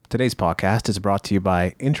Today's podcast is brought to you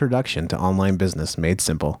by Introduction to Online Business Made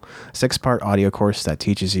Simple, a 6-part audio course that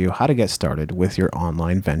teaches you how to get started with your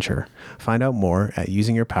online venture. Find out more at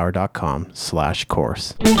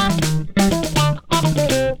usingyourpower.com/course.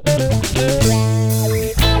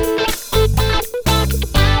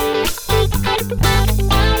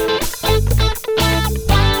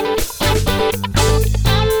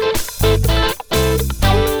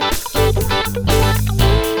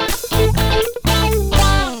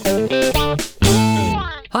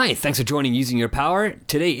 Hi, thanks for joining Using Your Power.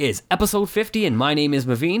 Today is episode 50, and my name is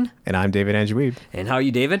Maveen. And I'm David Anjouib. And how are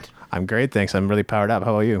you, David? I'm great, thanks. I'm really powered up.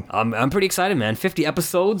 How about you? I'm pretty excited, man. 50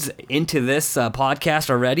 episodes into this podcast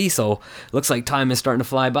already, so looks like time is starting to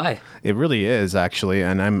fly by. It really is, actually,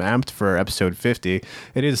 and I'm amped for episode 50.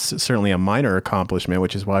 It is certainly a minor accomplishment,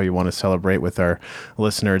 which is why we want to celebrate with our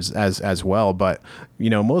listeners as well. But, you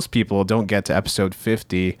know, most people don't get to episode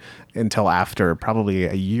 50 until after probably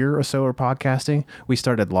a year or so of podcasting. We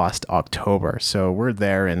started last October, so we're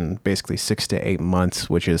there in basically 6 to 8 months,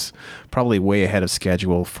 which is probably way ahead of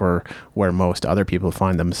schedule for where most other people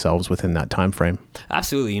find themselves within that time frame.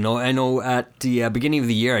 Absolutely. You know, I know at the beginning of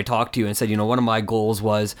the year, I talked to you and said, you know, one of my goals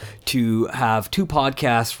was to have 2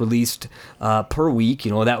 podcasts released per week.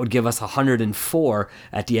 You know, that would give us 104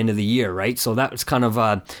 at the end of the year, right? So that was kind of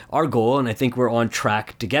our goal, and I think we're on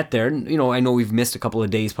track to get there. And, you know, I know we've missed a couple of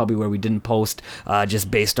days probably where we didn't post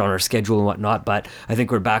just based on our schedule and whatnot, but I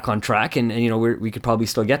think we're back on track, and you know, we could probably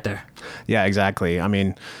still get there. Yeah, exactly. I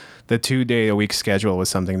mean, the 2-day-a-week schedule was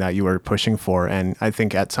something that you were pushing for, and I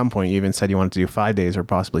think at some point you even said you wanted to do 5 days or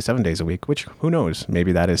possibly 7 days a week, which, who knows,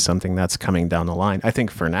 maybe that is something that's coming down the line. I think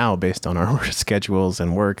for now, based on our schedules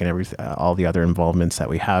and work and everything, all the other involvements that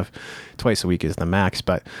we have, twice a week is the max.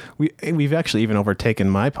 But we've actually even overtaken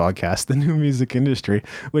my podcast, The New Music Industry,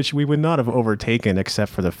 which we would not have overtaken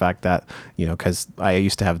except for the fact that, you know, because I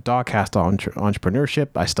used to have Dogcast Entrepreneurship.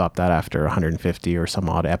 I stopped that after 150 or some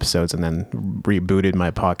odd episodes and then rebooted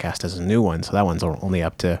my podcast as a new one. So that one's only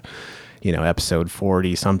up to, you know, episode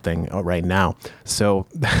 40 something right now. So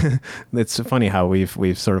it's funny how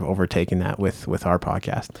we've sort of overtaken that with our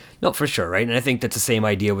podcast. No, for sure, right? And I think that's the same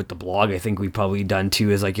idea with the blog. I think we've probably done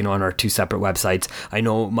too, is like, you know, on our 2 separate websites. I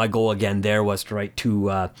know my goal again there was to write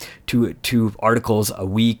two articles a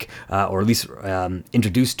week, or at least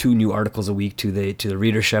introduce 2 new articles a week to the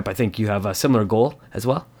readership. I think you have a similar goal as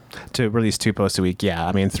well. To release 2 posts a week, yeah.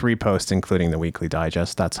 I mean, 3 posts, including the weekly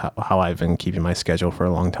digest. That's how I've been keeping my schedule for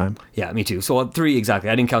a long time. Yeah, me too. So 3, exactly.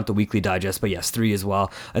 I didn't count the weekly digest, but yes, 3 as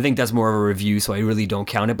well. I think that's more of a review, so I really don't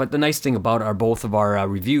count it. But the nice thing about both of our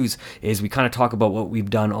reviews is we kind of talk about what we've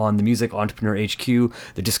done on the Music Entrepreneur HQ,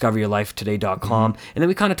 the discoveryourlifetoday.com, and then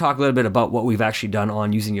we kind of talk a little bit about what we've actually done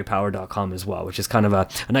on usingyourpower.com as well, which is kind of a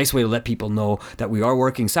nice way to let people know that we are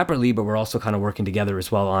working separately, but we're also kind of working together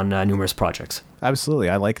as well on numerous projects. Absolutely.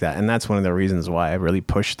 I like that. And that's one of the reasons why I really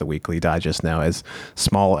push the weekly digest now. As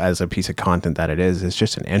small as a piece of content that it is, it's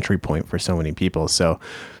just an entry point for so many people. So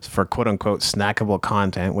for quote unquote snackable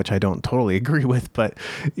content, which I don't totally agree with, but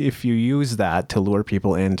if you use that to lure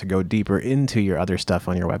people in to go deeper into your other stuff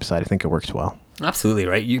on your website, I think it works well. Absolutely,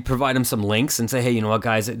 right? You provide them some links and say, hey, you know what,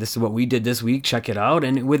 guys, this is what we did this week. Check it out.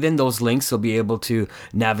 And within those links, they'll be able to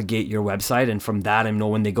navigate your website. And from that, I know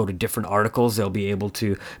when they go to different articles, they'll be able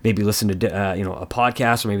to maybe listen to a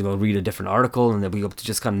podcast, or maybe they'll read a different article, and they'll be able to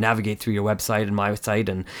just kind of navigate through your website and my site.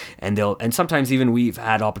 And sometimes even we've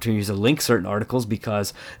had opportunities to link certain articles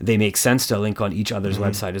because they make sense to link on each other's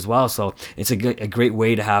website as well. So it's a great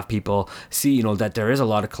way to have people see, you know, that there is a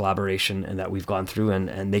lot of collaboration and that we've gone through,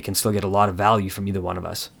 and they can still get a lot of value from either one of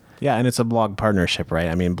us. Yeah, and it's a blog partnership, right?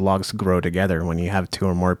 I mean, blogs grow together. When you have 2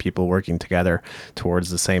 or more people working together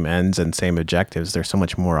towards the same ends and same objectives, there's so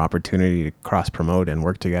much more opportunity to cross-promote and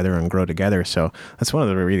work together and grow together. So that's one of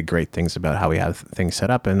the really great things about how we have things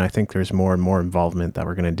set up. And I think there's more and more involvement that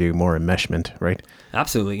we're going to do, more enmeshment, right?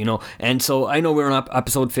 Absolutely, you know. And so I know we're on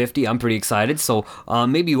episode 50. I'm pretty excited. So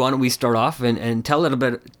maybe why don't we start off and tell a little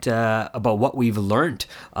bit about what we've learned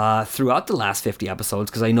throughout the last 50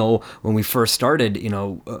 episodes, because I know when we first started, you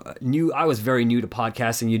know, I was very new to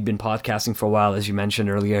podcasting. You'd been podcasting for a while, as you mentioned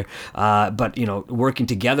earlier, but you know, working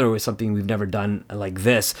together was something we've never done like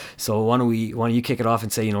this. So why don't you kick it off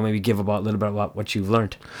and say, you know, maybe give a little bit about what you've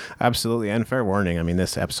learned. Absolutely. And fair warning, I mean,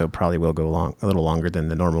 this episode probably will go a little longer than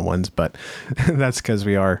the normal ones, but that's because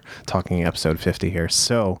we are talking episode 50 here.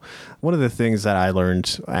 So one of the things that I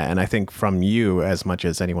learned, and I think from you as much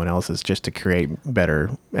as anyone else, is just to create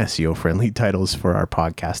better SEO friendly titles for our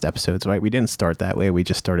podcast episodes, right? We didn't start that way. We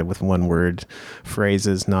just started started with one word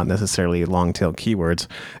phrases, not necessarily long tail keywords.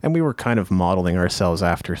 And we were kind of modeling ourselves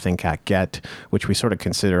after Think Act Get, which we sort of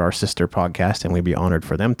consider our sister podcast, and we'd be honored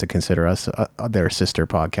for them to consider us their sister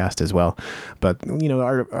podcast as well. But,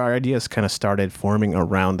 our ideas kind of started forming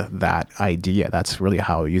around that idea. That's really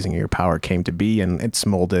how Using Your Power came to be, and it's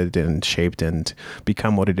molded and shaped and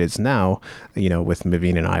become what it is now. With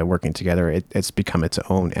Maveen and I working together, it's become its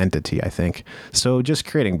own entity, I think. So just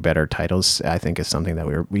creating better titles, I think, is something that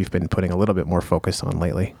we've been putting a little bit more focus on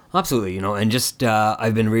lately. Absolutely, and just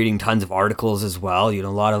I've been reading tons of articles as well, a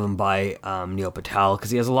lot of them by Neil Patel,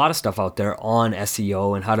 because he has a lot of stuff out there on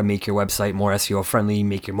SEO and how to make your website more SEO friendly,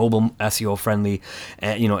 make your mobile SEO friendly,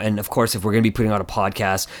 and of course, if we're going to be putting out a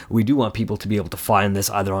podcast, we do want people to be able to find this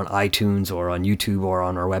either on iTunes or on YouTube or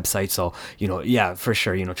on our website. So, yeah, for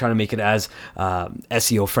sure, trying to make it as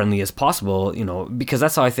SEO friendly as possible, because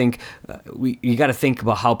that's how I think you got to think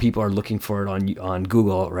about how people are looking for it on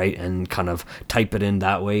Google, right? And kind of type it in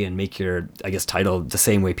that way and make your, I guess, title the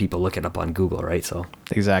same way people look it up on Google, right? So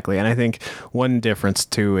exactly. And I think one difference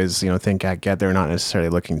too is, Think Act Get, they're not necessarily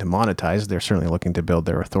looking to monetize. They're certainly looking to build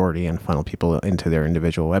their authority and funnel people into their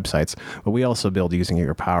individual websites. But we also build Using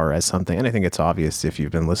Your Power as something, and I think it's obvious if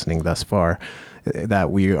you've been listening thus far, that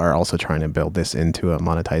we are also trying to build this into a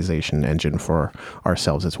monetization engine for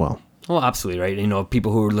ourselves as well. Well, absolutely, right.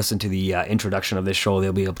 People who listen to the introduction of this show,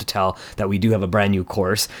 they'll be able to tell that we do have a brand new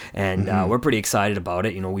course, and we're pretty excited about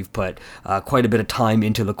it. We've put quite a bit of time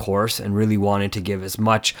into the course and really wanted to give as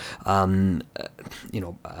much, value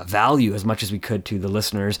as much as we could to the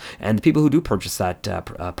listeners and the people who do purchase that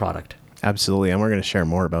product. Absolutely, and we're going to share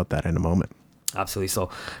more about that in a moment. Absolutely. So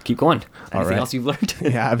keep going. Anything else you've learned?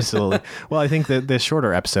 Yeah, absolutely. Well, I think that the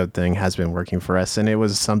shorter episode thing has been working for us. And it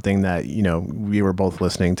was something that, we were both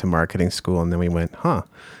listening to marketing school, and then we went,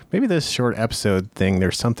 maybe this short episode thing,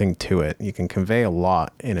 there's something to it. You can convey a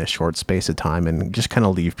lot in a short space of time and just kind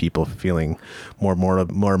of leave people feeling more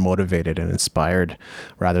motivated and inspired,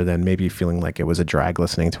 rather than maybe feeling like it was a drag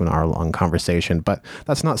listening to an hour-long conversation. But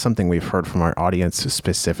that's not something we've heard from our audience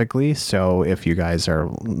specifically. So if you guys are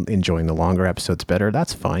enjoying the longer episodes better,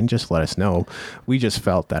 that's fine. Just let us know. We just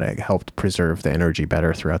felt that it helped preserve the energy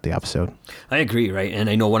better throughout the episode. I agree, right? And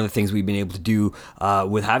I know one of the things we've been able to do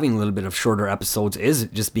with having a little bit of shorter episodes is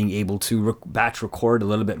just being able to batch record a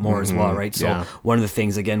little bit more as well, right? So one of the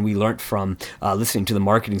things, again, we learned from listening to the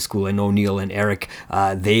marketing school, I know Neil and Eric,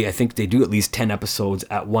 I think they do at least 10 episodes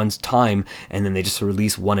at one time, and then they just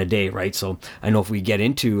release one a day, right? So I know if we get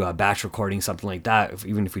into batch recording, something like that,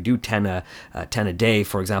 even if we do 10 a day,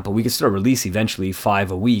 for example, we could still release eventually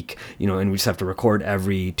 5 a week, and we just have to record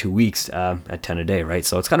every 2 weeks at 10 a day, right?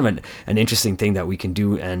 So it's kind of an interesting thing that we can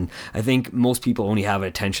do, and I think most people only have an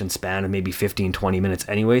attention span of maybe 15-20 minutes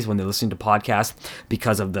anyways when they're listening to podcasts,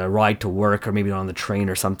 because of the ride to work or maybe on the train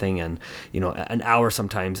or something, and an hour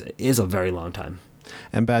sometimes is a very long time.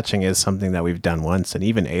 And batching is something that we've done once, and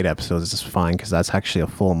even 8 episodes is fine, because that's actually a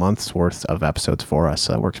full month's worth of episodes for us,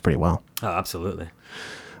 so that works pretty well. Oh, absolutely.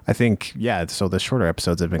 I think, so the shorter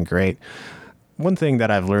episodes have been great. One thing that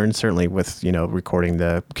I've learned, certainly with, recording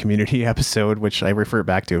the community episode, which I refer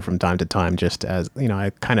back to from time to time, just as, I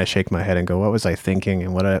kind of shake my head and go, what was I thinking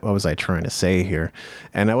and what was I trying to say here?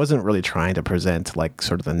 And I wasn't really trying to present like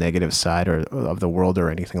sort of the negative side of the world or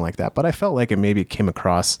anything like that, but I felt like it maybe came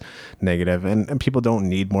across negative, and people don't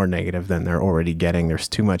need more negative than they're already getting. There's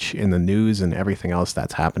too much in the news and everything else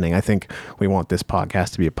that's happening. I think we want this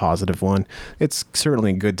podcast to be a positive one. It's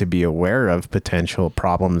certainly good to be aware of potential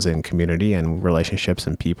problems in community and relationships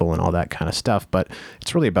and people and all that kind of stuff, but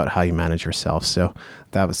it's really about how you manage yourself. So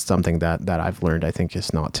that was something that I've learned, I think,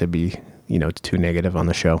 is not to be too negative on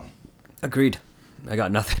the show. Agreed. I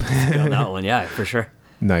got nothing to say on that one. Yeah, for sure.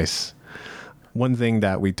 Nice. One thing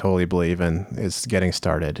that we totally believe in is getting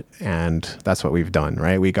started, and that's what we've done,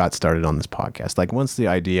 right? We got started on this podcast. Like, once the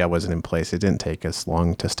idea wasn't in place, it didn't take us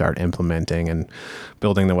long to start implementing and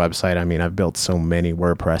building the website. I mean, I've built so many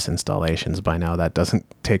WordPress installations by now that doesn't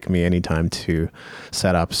take me any time to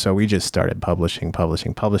set up. So we just started publishing.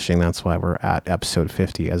 That's why we're at episode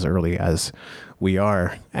 50 as early as we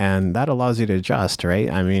are, and that allows you to adjust, right?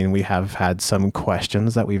 I mean, we have had some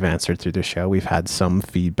questions that we've answered through the show. We've had some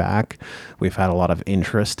feedback. We've had a lot of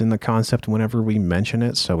interest in the concept whenever we mention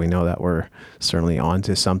it, so we know that we're certainly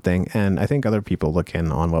onto something. And I think other people look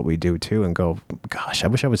in on what we do too and go, gosh, I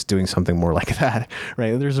wish I was doing something more like that,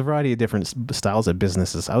 right? There's a variety of different styles of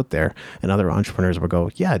businesses out there, and other entrepreneurs will go,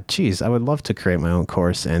 yeah, geez, I would love to create my own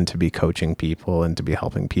course and to be coaching people and to be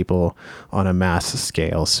helping people on a mass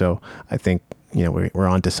scale. So I think we're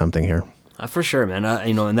on to something here. For sure, man.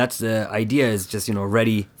 And that's the idea, is just,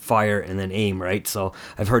 ready fire, and then aim, right? So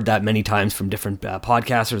I've heard that many times from different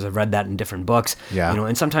podcasters. I've read that in different books. Yeah.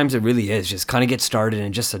 And sometimes it really is just kind of get started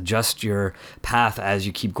and just adjust your path as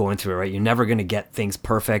you keep going through it, right? You're never going to get things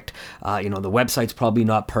perfect. The website's probably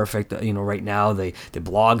not perfect. Right now the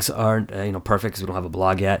blogs aren't perfect because we don't have a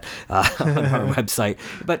blog yet on our website,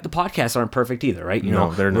 but the podcasts aren't perfect either, right?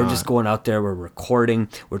 No, they're we're not. just going out there, we're recording,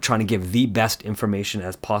 we're trying to give the best information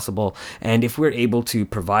as possible, and if we're able to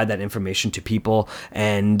provide that information to people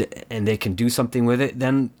and they can do something with it,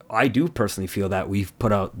 then I do personally feel that we've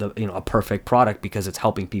put out a perfect product because it's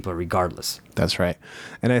helping people regardless. That's right.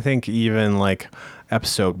 And I think even like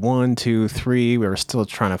episode 1, 2, 3, we were still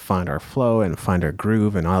trying to find our flow and find our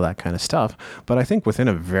groove and all that kind of stuff. But I think within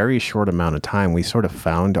a very short amount of time, we sort of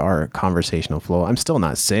found our conversational flow. I'm still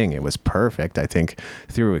not saying it was perfect. I think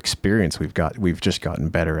through experience, we've just gotten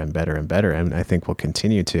better and better and better. And I think we'll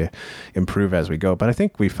continue to improve as we go. But I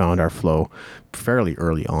think we found our flow fairly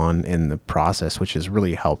early on in the process, which has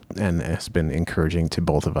really helped and has been encouraging to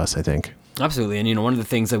both of us, I think. Absolutely. And, one of the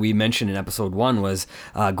things that we mentioned in episode 1 was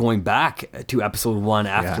going back to episode 1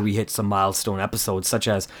 after we hit some milestone episodes, such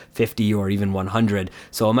as 50 or even 100.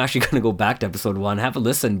 So I'm actually going to go back to episode 1, have a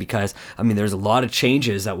listen, because, there's a lot of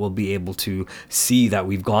changes that we'll be able to see that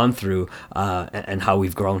we've gone through and how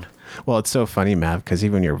we've grown. Well, it's so funny, Mav, because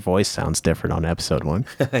even your voice sounds different on episode 1.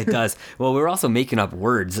 It does. Well, we're also making up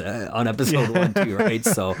words on episode 1 too, right?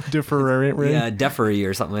 So Deferry. Yeah, defery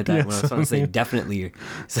or something like that. Yeah, When I was trying to say definitely.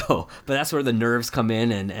 So, but that's where the nerves come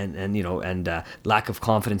in and lack of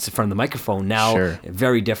confidence in front of the microphone. Now, Sure.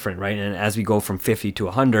 Very different, right? And as we go from 50 to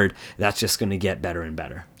 100, that's just going to get better and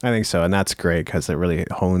better. I think so. And that's great because it really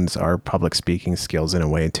hones our public speaking skills in a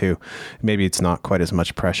way too. Maybe it's not quite as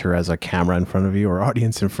much pressure as a camera in front of you or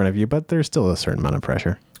audience in front of you, but there's still a certain amount of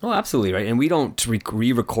pressure. Oh, absolutely, right. And we don't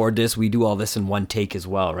re-record this. We do all this in one take as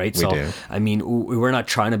well, right? We do. We're not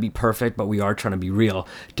trying to be perfect, but we are trying to be real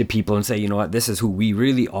to people and say, you know what, this is who we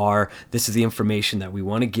really are. This is the information that we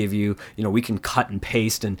want to give you. We can cut and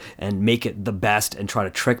paste and make it the best and try to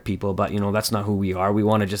trick people, but, that's not who we are. We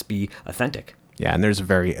want to just be authentic. Yeah, and there's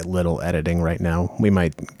very little editing right now. We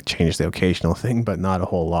might change the occasional thing, but not a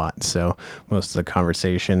whole lot. So most of the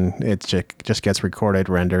conversation, it just gets recorded,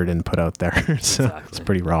 rendered, and put out there. So Exactly. It's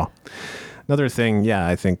pretty raw. Another thing,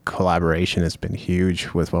 I think collaboration has been huge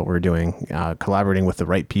with what we're doing. Collaborating with the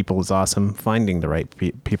right people is awesome. Finding the right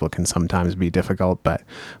people can sometimes be difficult, but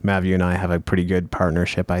Mav, you and I have a pretty good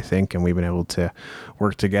partnership, I think, and we've been able to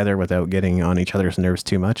work together without getting on each other's nerves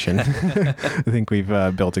too much. And I think we've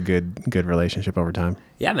built a good relationship over time.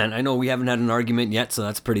 Yeah, man, I know we haven't had an argument yet, so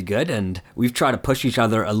that's pretty good. And we've tried to push each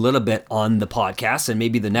other a little bit on the podcast, and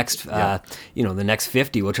maybe the next, the next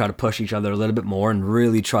 50, we'll try to push each other a little bit more and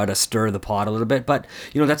really try to stir the pot a little bit. But,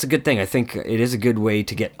 that's a good thing. I think it is a good way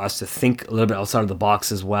to get us to think a little bit outside of the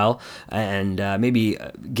box as well, and maybe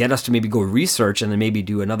get us to maybe go research and then maybe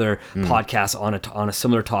do another podcast on a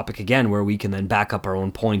similar topic again, where we can then back up our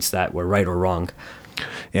own points that were right or wrong.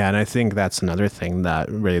 Yeah, and I think that's another thing that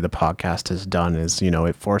really the podcast has done is,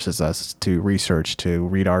 it forces us to research, to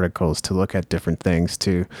read articles, to look at different things,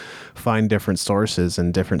 to find different sources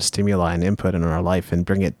and different stimuli and input in our life and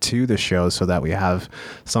bring it to the show so that we have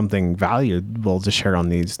something valuable to share on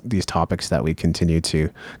these topics that we continue to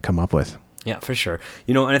come up with. Yeah, for sure.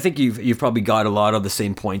 And I think you've probably got a lot of the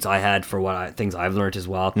same points I had for things I've learned as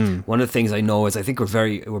well. One of the things I know is I think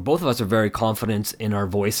we're both of us are very confident in our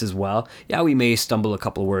voice as well. Yeah, we may stumble a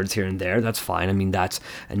couple of words here and there. That's fine. That's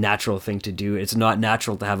a natural thing to do. It's not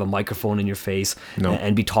natural to have a microphone in your face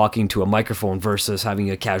and be talking to a microphone versus having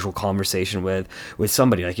a casual conversation with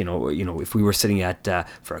somebody. Like, if we were sitting at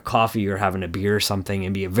for a coffee or having a beer or something,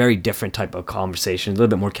 and be a very different type of conversation, a little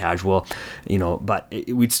bit more casual, but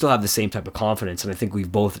we'd still have the same type of confidence. And I think we've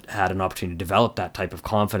both had an opportunity to develop that type of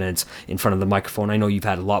confidence in front of the microphone. I know you've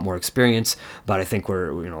had a lot more experience, but I think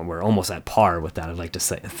we're almost at par with that. I'd like to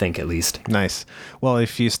think at least. Nice. Well,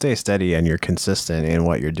 if you stay steady and you're consistent in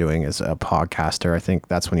what you're doing as a podcaster, I think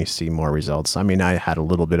that's when you see more results. I had a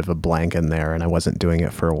little bit of a blank in there and I wasn't doing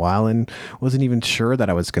it for a while and wasn't even sure that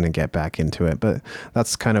I was going to get back into it. But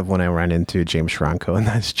that's kind of when I ran into James Schranko, and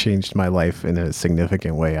that's changed my life in a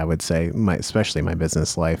significant way, I would say, especially my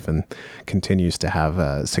business life, and continues to have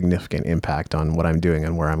a significant impact on what I'm doing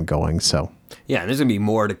and where I'm going. So yeah, and there's going to be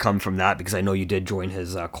more to come from that, because I know you did join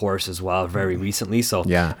his course as well very recently. So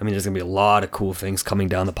yeah, there's going to be a lot of cool things coming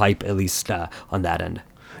down the pipe, at least on that end.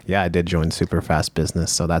 Yeah, I did join Super Fast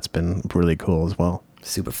Business, so that's been really cool as well.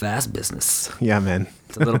 Super fast business. Yeah, man.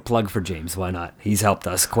 It's a little plug for James. Why not? He's helped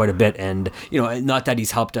us quite a bit. And, not that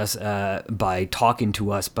he's helped us by talking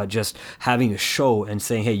to us, but just having a show and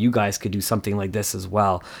saying, hey, you guys could do something like this as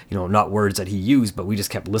well. Not words that he used, but we just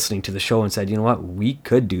kept listening to the show and said, you know what, we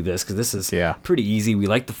could do this because this is pretty easy. We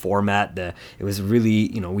like the format. It was really,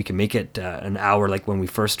 we can make it an hour like when we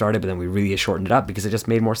first started, but then we really shortened it up because it just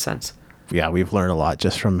made more sense. Yeah, we've learned a lot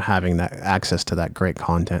just from having that access to that great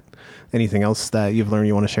content. Anything else that you've learned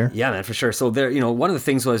you want to share? Yeah, man, for sure. So there, one of the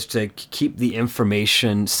things was to keep the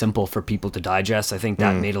information simple for people to digest. I think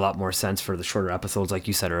that made a lot more sense for the shorter episodes, like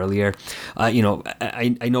you said earlier. I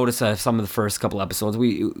noticed some of the first couple episodes,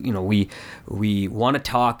 we want to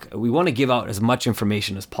talk, we want to give out as much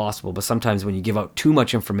information as possible, but sometimes when you give out too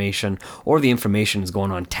much information or the information is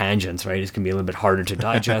going on tangents, right, it can be a little bit harder to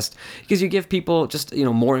digest because you give people just,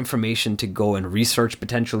 more information to go and research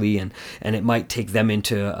potentially, and it might take them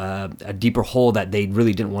into a deeper hole that they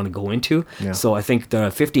really didn't want to go into. Yeah. So I think the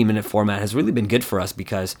 15-minute format has really been good for us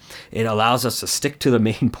because it allows us to stick to the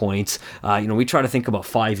main points. We try to think about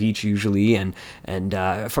 5 each usually, and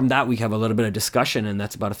from that we have a little bit of discussion, and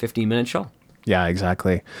that's about a 15-minute show. Yeah,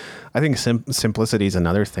 exactly. I think simplicity is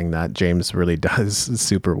another thing that James really does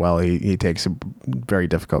super well. He takes very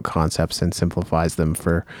difficult concepts and simplifies them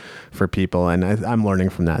for people, and I'm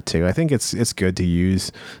learning from that too. I think it's good to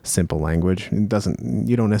use simple language.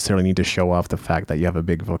 You don't necessarily need to show off the fact that you have a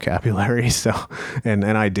big vocabulary. So, and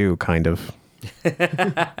I do kind of.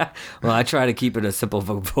 Well, I try to keep it a simple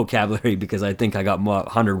vocabulary because I think I got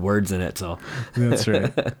 100 words in it. So that's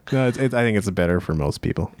right. No, I think it's better for most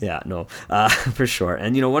people. Yeah, no, for sure.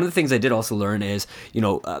 And one of the things I did also learn is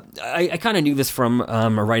I kind of knew this from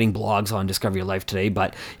writing blogs on Discover Your Life Today,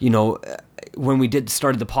 but when we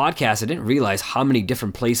started the podcast, I didn't realize how many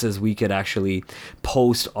different places we could actually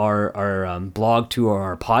post our blog to or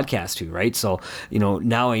our podcast to, right? So,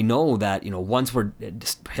 now I know that, once we're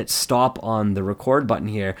hit stop on the record button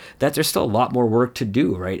here, that there's still a lot more work to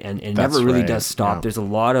do, right? And it never really does stop. Yeah. There's a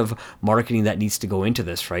lot of marketing that needs to go into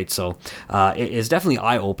this, right? So it is definitely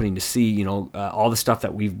eye-opening to see, all the stuff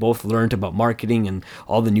that we've both learned about marketing and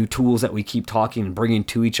all the new tools that we keep talking and bringing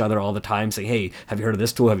to each other all the time, saying, hey, have you heard of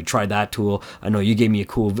this tool? Have you tried that tool? I know you gave me a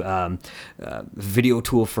cool video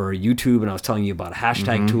tool for YouTube, and I was telling you about a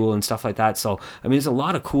hashtag tool and stuff like that. So, there's a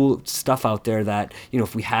lot of cool stuff out there that,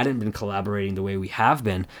 if we hadn't been collaborating the way we have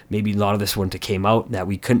been, maybe a lot of this wouldn't have came out that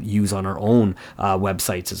we couldn't use on our own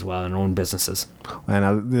websites as well, and our own businesses. And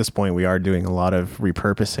at this point, we are doing a lot of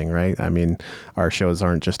repurposing, right? Our shows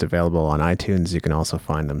aren't just available on iTunes. You can also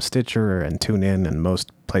find them Stitcher and TuneIn and most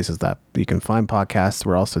places that you can find podcasts.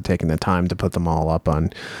 We're also taking the time to put them all up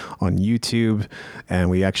on YouTube, and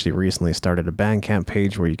we actually recently started a Bandcamp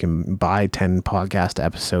page where you can buy 10 podcast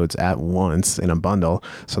episodes at once in a bundle.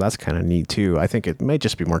 So that's kind of neat too. I think it may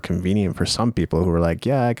just be more convenient for some people who are like,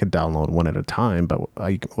 yeah, I could download one at a time, but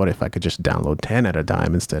what if I could just download 10 at a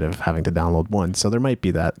time instead of having to download one? So there might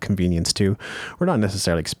be that convenience too. We're not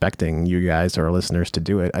necessarily expecting you guys or our listeners to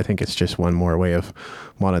do it. I think it's just one more way of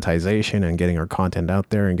monetization and getting our content out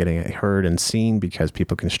there and getting it heard and seen, because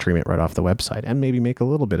people can stream it right off the website and maybe make a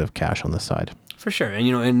little bit of cash on the side. For sure. And,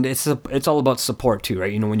 and it's all about support too,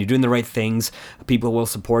 right? When you're doing the right things, people will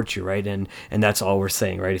support you, right? And that's all we're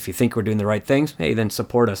saying, right? If you think we're doing the right things, hey, then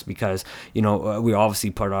support us, because, we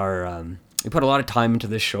obviously put we put a lot of time into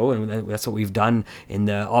this show, and that's what we've done in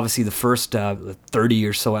obviously the first 30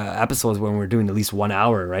 or so episodes, when we're doing at least 1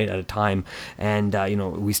 hour, right, at a time. And,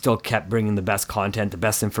 we still kept bringing the best content, the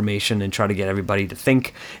best information, and try to get everybody to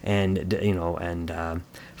think and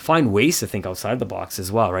find ways to think outside the box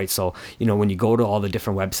as well, right? So, when you go to all the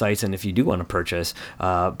different websites, and if you do want to purchase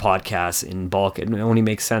podcasts in bulk, it only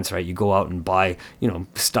makes sense, right? You go out and buy,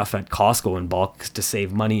 stuff at Costco in bulk to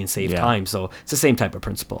save money and save time. So it's the same type of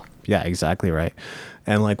principle. Yeah, exactly right.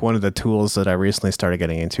 And like one of the tools that I recently started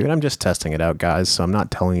getting into, and I'm just testing it out, guys, so I'm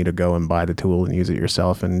not telling you to go and buy the tool and use it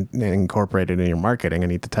yourself and incorporate it in your marketing. I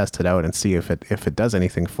need to test it out and see if it does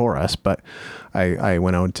anything for us. But I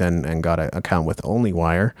went out and got an account with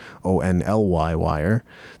OnlyWire, ONLY Wire.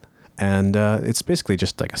 And it's basically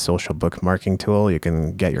just like a social bookmarking tool. You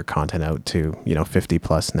can get your content out to 50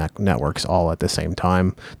 plus networks all at the same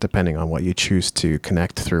time, depending on what you choose to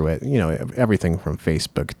connect through it. Everything from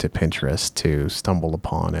Facebook to Pinterest to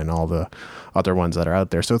StumbleUpon and all the other ones that are out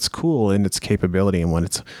there. So it's cool in its capability and what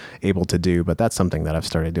it's able to do. But that's something that I've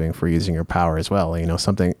started doing for Using Your Power as well.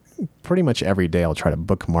 Something pretty much every day I'll try to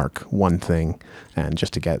bookmark one thing, and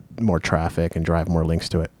just to get more traffic and drive more links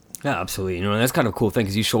to it. Yeah, absolutely. You know, and that's kind of a cool thing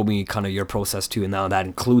because you showed me kind of your process too, and now that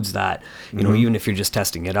includes that. You know, even if you're just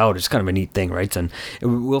testing it out, it's kind of a neat thing, right? And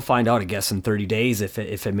we'll find out, I guess, in 30 days if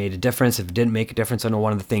it made a difference, if it didn't make a difference. I know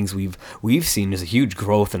one of the things we've seen is a huge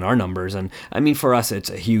growth in our numbers, and I mean for us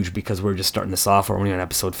it's a huge because we're just starting this off. We're only on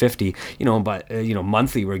episode 50. You know, but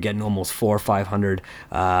monthly we're getting almost 400 or 500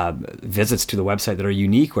 visits to the website that are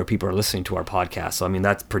unique where people are listening to our podcast. So I mean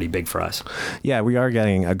that's pretty big for us. Yeah, we are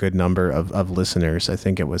getting a good number of listeners. I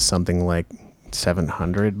think it was something like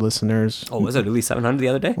 700 listeners. Oh, was it at least 700 the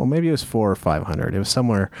other day? Well, maybe it was 400 or 500. It was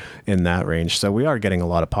somewhere in that range. So we are getting a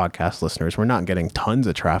lot of podcast listeners. We're not getting tons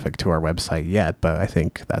of traffic to our website yet, but I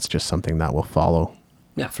think that's just something that will follow.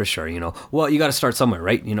 Yeah, for sure. You know, well, you got to start somewhere,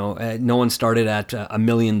 right? You know, no one started at 1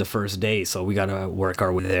 million the first day, so we got to work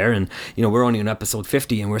our way there. And you know, we're only on episode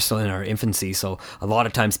 50, and we're still in our infancy. So a lot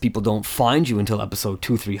of times people don't find you until episode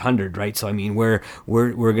 200-300, right? So I mean, we're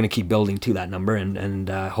going to keep building to that number, and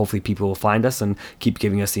hopefully people will find us and keep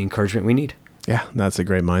giving us the encouragement we need. Yeah, that's a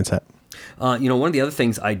great mindset. You know, one of the other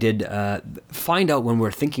things I did find out when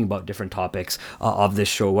we're thinking about different topics of this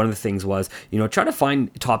show, one of the things was, you know, try to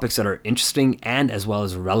find topics that are interesting and as well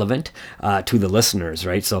as relevant to the listeners,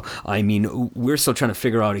 right? So, I mean, we're still trying to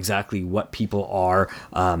figure out exactly what people are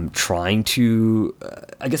trying to,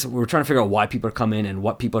 I guess we're trying to figure out why people are coming and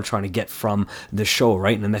what people are trying to get from the show,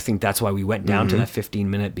 right? And I think that's why we went down to that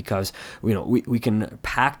 15-minute because, you know, we can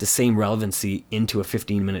pack the same relevancy into a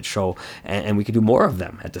 15-minute show and we can do more of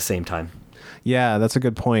them at the same time. Yeah, that's a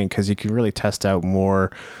good point because you can really test out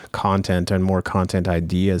more content and more content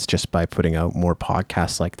ideas just by putting out more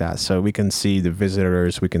podcasts like that. So we can see the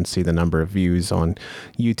visitors, we can see the number of views on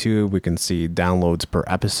YouTube, we can see downloads per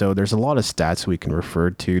episode. There's a lot of stats we can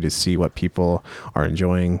refer to see what people are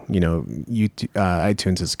enjoying. You know,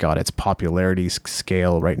 iTunes has got its popularity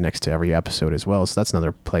scale right next to every episode as well. So that's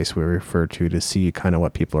another place we refer to see kind of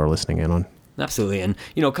what people are listening in on. Absolutely. And,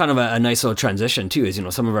 you know, kind of a nice little transition too is, you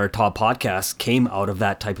know, some of our top podcasts came out of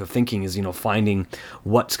that type of thinking is, you know, finding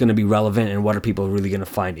what's going to be relevant and what are people really going to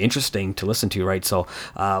find interesting to listen to, right? So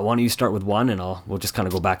why don't you start with one and we'll just kind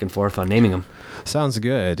of go back and forth on naming them. Sounds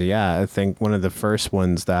good. Yeah, I think one of the first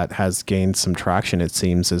ones that has gained some traction, it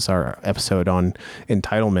seems, is our episode on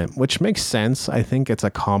entitlement, which makes sense. I think it's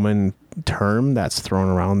a common term that's thrown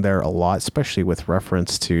around there a lot, especially with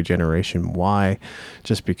reference to Generation Y,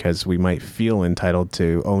 just because we might feel entitled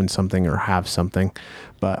to own something or have something.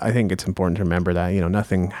 But I think it's important to remember that, you know,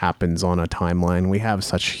 nothing happens on a timeline. We have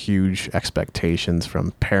such huge expectations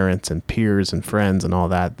from parents and peers and friends and all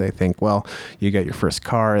that. They think, well, you get your first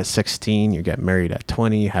car at 16, you get married at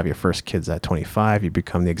 20, you have your first kids at 25, you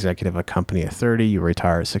become the executive of a company at 30, you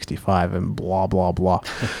retire at 65, and blah, blah, blah.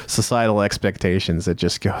 Societal expectations, it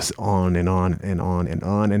just goes on and on and on and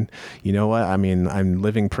on. And you know what? I mean, I'm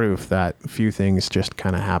living proof that few things just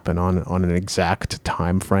kind of happen on an exact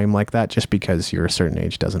time frame like that. Just because you're a certain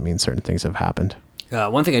age doesn't mean certain things have happened.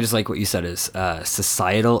 One thing I just like what you said is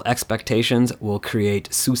societal expectations will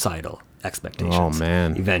create suicidal expectations. Oh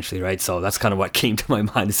man! Eventually, right? So that's kind of what came to my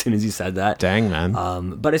mind as soon as you said that. Dang,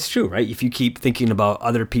 man! But it's true, right? If you keep thinking about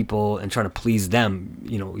other people and trying to please them,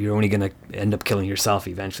 you know, you're only going to end up killing yourself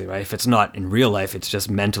eventually, right? If it's not in real life, it's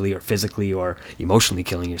just mentally or physically or emotionally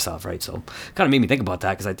killing yourself, right? So kind of made me think about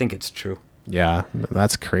that because I think it's true. Yeah,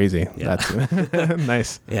 that's crazy. Yeah. That's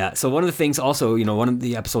nice. Yeah. So one of the things also, you know, one of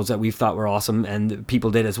the episodes that we thought were awesome and people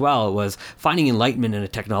did as well was finding enlightenment in a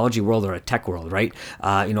technology world or a tech world, right?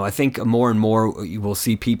 You know, I think more and more you will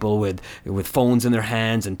see people with phones in their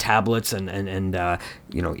hands and tablets and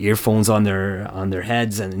you know, earphones on their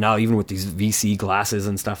heads, and now even with these VC glasses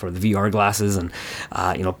and stuff or the VR glasses, and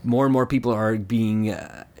you know, more and more people are being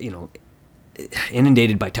you know,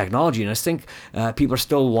 inundated by technology, and I just think people are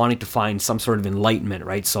still wanting to find some sort of enlightenment,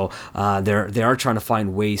 right? So they are trying to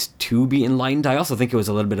find ways to be enlightened. I also think it was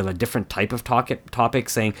a little bit of a different type of topic,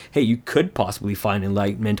 saying, hey, you could possibly find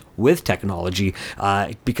enlightenment with technology,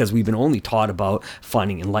 because we've been only taught about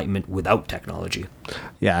finding enlightenment without technology.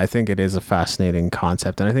 Yeah, I think it is a fascinating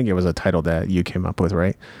concept, and I think it was a title that you came up with,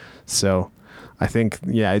 right? So I think,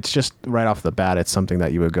 yeah, it's just right off the bat, it's something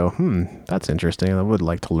that you would go, that's interesting. I would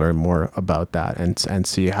like to learn more about that and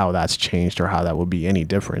see how that's changed or how that will be any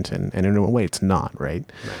different. And in a way, it's not, right?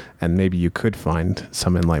 And maybe you could find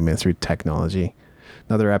some enlightenment through technology.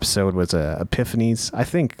 Another episode was Epiphanies. I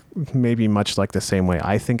think maybe much like the same way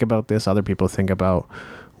I think about this, other people think about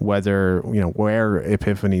whether, you know, where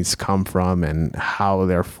epiphanies come from and how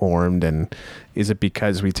they're formed and Is it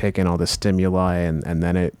because we take in all the stimuli and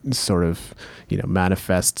then it sort of,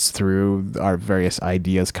 manifests through our various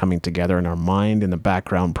ideas coming together in our mind in the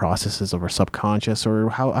background processes of our subconscious? Or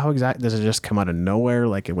how exactly does it just come out of nowhere,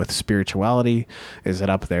 like with spirituality? Is it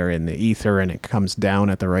up there in the ether and it comes down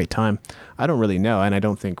at the right time? I don't really know, and I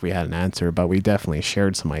don't think we had an answer, but we definitely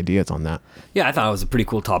shared some ideas on that. Yeah, I thought it was a pretty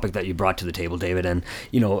cool topic that you brought to the table, David. And,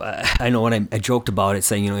 I know when I joked about it,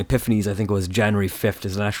 saying, Epiphanies, I think it was January 5th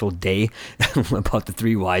is an actual day about the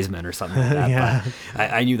three wise men or something like that. Yeah.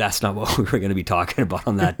 But I knew that's not what we were going to be talking about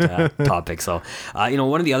on that topic. So,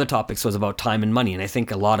 one of the other topics was about time and money. And I think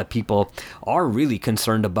a lot of people are really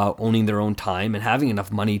concerned about owning their own time and having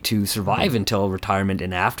enough money to survive until retirement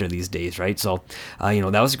and after these days, right? So,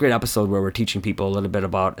 that was a great episode where we're teaching people a little bit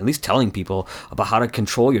about, at least telling people about how to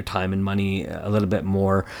control your time and money a little bit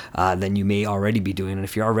more than you may already be doing. And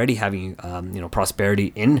if you're already having,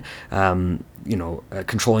 prosperity in,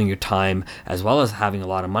 controlling your time as well as having a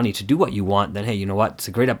lot of money to do what you want, then hey, you know what? It's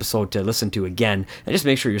a great episode to listen to again, and just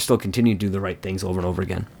make sure you're still continuing to do the right things over and over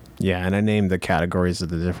again. Yeah, and I named the categories of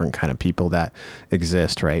the different kind of people that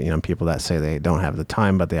exist, right? People that say they don't have the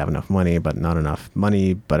time, but they have enough money, but not enough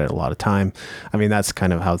money, but a lot of time. I mean, that's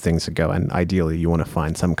kind of how things go. And ideally, you want to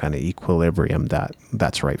find some kind of equilibrium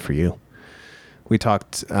that's right for you. We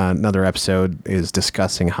talked, another episode is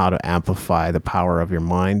discussing how to amplify the power of your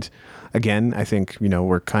mind. Again, I think,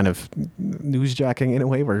 we're kind of newsjacking in a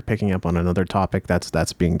way. We're picking up on another topic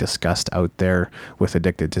that's being discussed out there with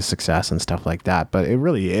Addicted to Success and stuff like that. But it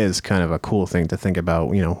really is kind of a cool thing to think about,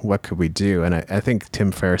 what could we do? And I think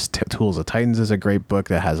Tim Ferriss' Tools of Titans is a great book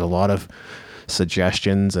that has a lot of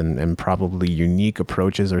suggestions and probably unique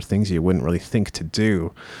approaches or things you wouldn't really think to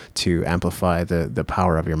do to amplify the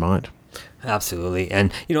power of your mind. Absolutely.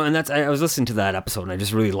 And, and I was listening to that episode and I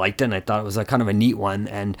just really liked it. And I thought it was a kind of a neat one.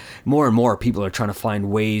 And more people are trying to find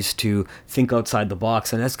ways to think outside the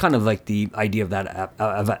box. And that's kind of like the idea of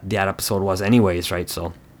that episode was anyways, right?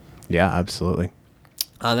 So. Yeah, absolutely.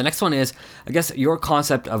 The next one is, I guess, your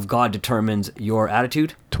concept of God determines your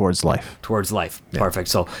attitude towards life. Yeah. Perfect.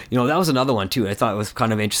 So, that was another one too. I thought it was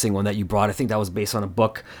kind of an interesting one that you brought. I think that was based on a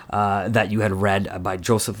book that you had read by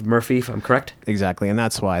Joseph Murphy, if I'm correct. Exactly. And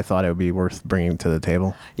that's why I thought it would be worth bringing to the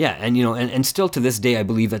table. Yeah. And, and still to this day, I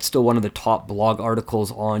believe that's still one of the top blog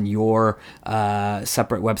articles on your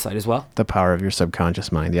separate website as well. The Power of Your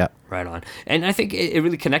Subconscious Mind. Yeah. Right on. And I think it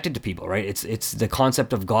really connected to people, right? It's the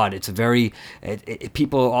concept of God. It's a very,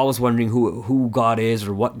 people are always wondering who God is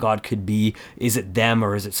or what God could be. Is it them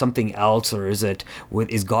or is it something else, or is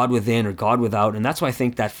God within or God without? And that's why I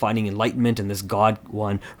think that finding enlightenment and this God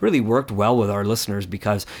one really worked well with our listeners,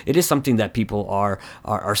 because it is something that people are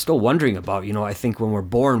still wondering about. I think when we're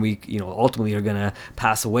born, we ultimately are going to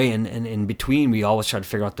pass away, and in between we always try to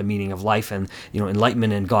figure out the meaning of life, and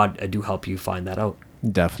enlightenment and God do help you find that out.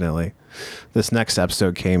 Definitely. This next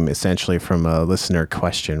episode came essentially from a listener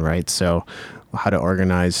question, right? So how to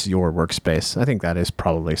organize your workspace. I think that is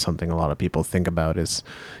probably something a lot of people think about is,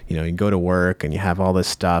 you go to work and you have all this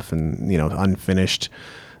stuff and, unfinished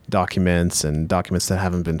documents and documents that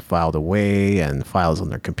haven't been filed away and files on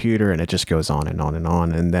their computer, and it just goes on and on and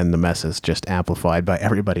on. And then the mess is just amplified by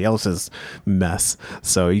everybody else's mess.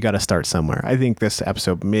 So you got to start somewhere. I think this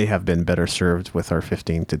episode may have been better served with our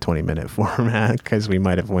 15 to 20 minute format, because we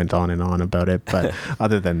might have went on and on about it. But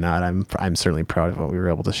other than that, I'm certainly proud of what we were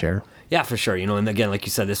able to share. Yeah, for sure. And again, like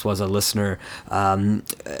you said, this was a listener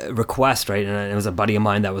request, right? And it was a buddy of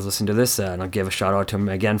mine that was listening to this, and I'll give a shout out to him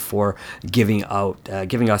again for giving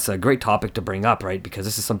us a great topic to bring up, right? Because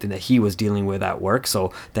this is something that he was dealing with at work. So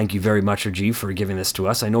thank you very much, Rajiv, for giving this to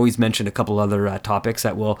us. I know he's mentioned a couple other topics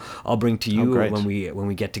that I'll bring to you when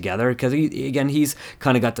we get together, because he's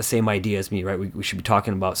kind of got the same idea as me, right? We should be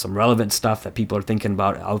talking about some relevant stuff that people are thinking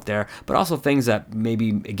about out there, but also things that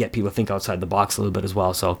maybe get people to think outside the box a little bit as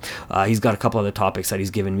well. So he's got a couple other topics that he's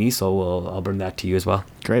given me, so I'll bring that to you as well.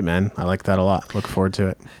 Great, man. I like that a lot. Look forward to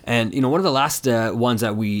it. And one of the last ones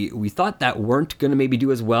that we thought that weren't going to maybe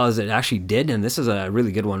do as well as it actually did, and this is a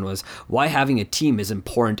really good one, was why having a team is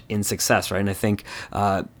important in success, right? And I think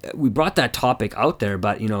we brought that topic out there,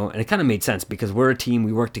 but and it kind of made sense, because we're a team,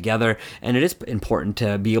 we work together, and it is important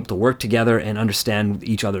to be able to work together and understand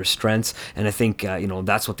each other's strengths. And I think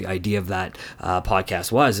that's what the idea of that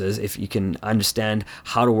podcast was, is if you can understand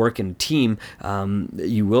how to work in a team,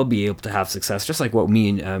 you will be able to have success, just like what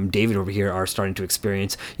me and David over here are starting to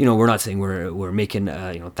experience. We're not saying we're making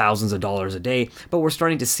thousands of dollars a day, but we're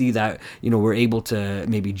starting to see that we're able to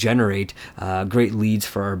maybe generate great leads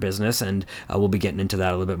for our business, and we'll be getting into that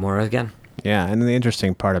a little bit more again. Yeah, and the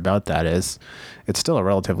interesting part about that is it's still a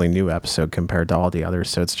relatively new episode compared to all the others,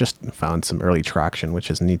 so it's just found some early traction, which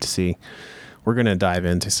is neat to see. we're going to dive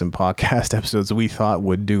into some podcast episodes we thought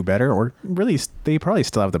would do better, or really they probably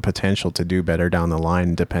still have the potential to do better down the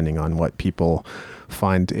line, depending on what people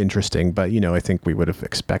find interesting. But, I think we would have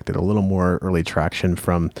expected a little more early traction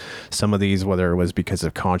from some of these, whether it was because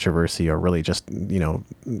of controversy or really just,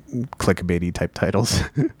 clickbaity type titles.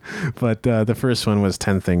 But the first one was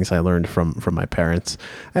 10 things I learned from my parents.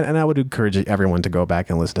 And I would encourage everyone to go back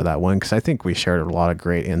and listen to that one, because I think we shared a lot of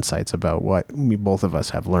great insights about what both of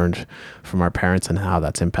us have learned from our parents and how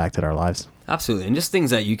that's impacted our lives. Absolutely. And just things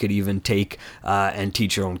that you could even take and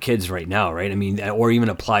teach your own kids right now, right? I mean, or even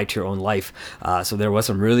apply to your own life. So there was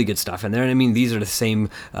some really good stuff in there. And I mean, these are the same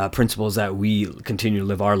principles that we continue to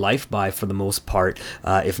live our life by for the most part,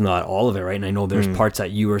 if not all of it, right? And I know there's parts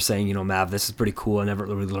that you were saying, Mav, this is pretty cool. I never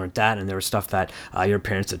really learned that. And there was stuff that your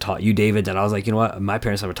parents had taught you, David, that I was like, you know what? My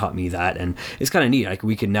parents never taught me that. And it's kind of neat. Like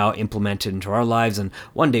we can now implement it into our lives. And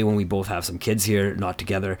one day when we both have some kids here, not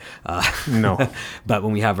together, no, but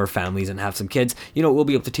when we have our families and have some kids, we'll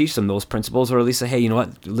be able to teach them those principles, or at least say, hey, you know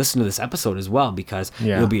what, listen to this episode as well, because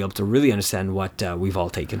you'll be able to really understand what we've all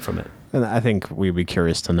taken from it. And I think we'd be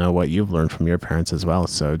curious to know what you've learned from your parents as well.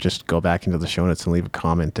 So just go back into the show notes and leave a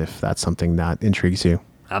comment if that's something that intrigues you.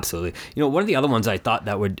 Absolutely. One of the other ones I thought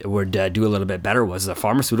that would do a little bit better was the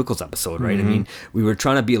pharmaceuticals episode, right? I mean, we were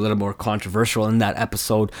trying to be a little more controversial in that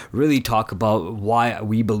episode, really talk about why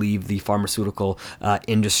we believe the pharmaceutical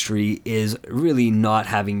industry is really not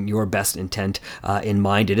having your best intent in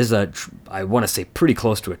mind. It is I want to say pretty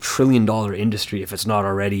close to $1 trillion industry, if it's not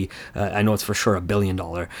already. I know it's for sure $1 billion.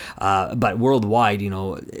 But worldwide,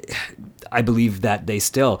 I believe that they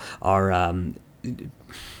still are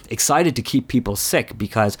excited to keep people sick,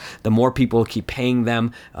 because the more people keep paying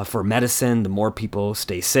them for medicine, the more people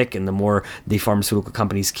stay sick, and the more the pharmaceutical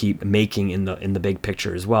companies keep making in the big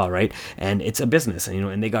picture as well, right? And it's a business,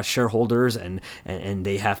 and they got shareholders, and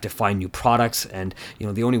they have to find new products, and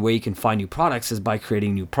the only way you can find new products is by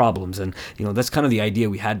creating new problems. And that's kind of the idea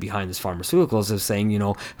we had behind this pharmaceuticals, of saying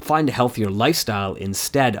find a healthier lifestyle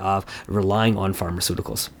instead of relying on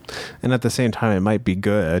pharmaceuticals. And at the same time, it might be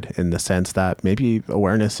good in the sense that maybe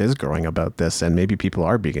awareness is growing about this, and maybe people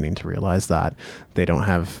are beginning to realize that they don't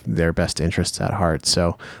have their best interests at heart.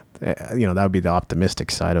 So, that would be the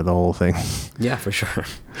optimistic side of the whole thing. Yeah, for sure.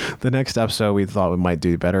 The next episode we thought we might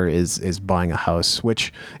do better is buying a house,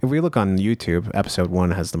 which if we look on YouTube, episode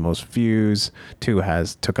 1 has the most views, 2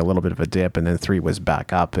 took a little bit of a dip, and then 3 was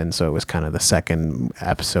back up. And so it was kind of the second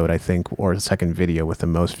episode, I think, or the second video with the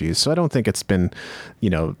most views. So I don't think it's been,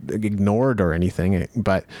 ignored or anything,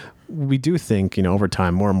 but we do think, over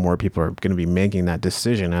time, more and more people are going to be making that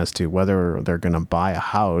decision as to whether they're going to buy a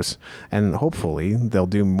house, and hopefully they'll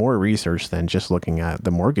do more research than just looking at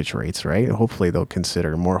the mortgage rates, right? Hopefully they'll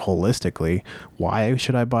consider more holistically, why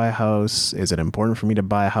should I buy a house? Is it important for me to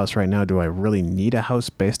buy a house right now? Do I really need a house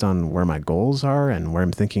based on where my goals are and where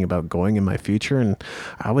I'm thinking about going in my future? And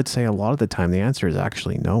I would say a lot of the time the answer is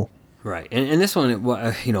actually no. Right. And this one,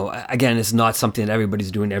 again, it's not something that everybody's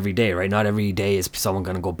doing every day, right? Not every day is someone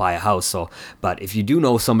going to go buy a house. But if you do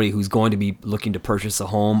know somebody who's going to be looking to purchase a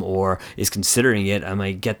home or is considering it, I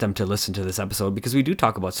might get them to listen to this episode, because we do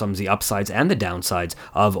talk about some of the upsides and the downsides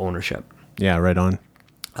of ownership. Yeah, right on.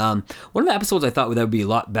 One of the episodes I thought that would be a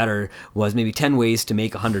lot better was maybe 10 ways to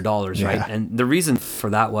make $100, right? And the reason for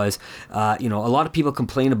that was, a lot of people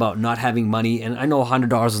complain about not having money, and I know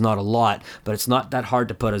 $100 is not a lot, but it's not that hard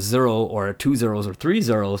to put a 0 or 2 zeros or 3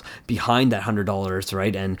 zeros behind that $100,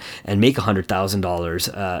 right? And make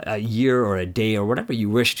 $100,000 a year or a day or whatever you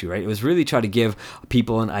wish to, right? It was really try to give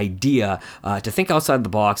people an idea to think outside the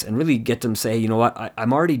box and really get them to say, you know what,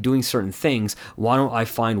 I'm already doing certain things. Why don't I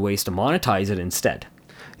find ways to monetize it instead?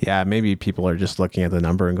 Yeah, maybe people are just looking at the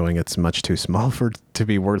number and going, it's much too small to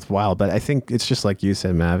be worthwhile. But I think it's just like you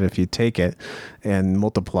said, Mav, if you take it and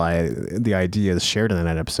multiply the ideas shared in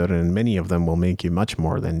that episode, and many of them will make you much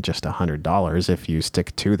more than just $100 if you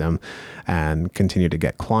stick to them and continue to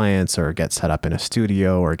get clients or get set up in a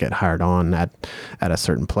studio or get hired on at a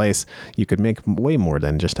certain place, you could make way more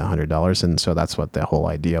than just $100. And so that's what the whole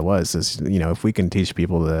idea was, is, if we can teach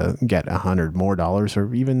people to get $100 more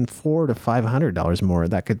or even $400 to $500 more,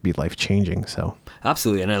 that could be life changing. So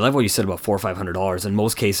absolutely. And I love what you said about $400 or $500. In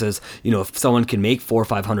most cases, if someone can make $400 or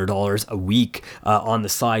 $500 a week on the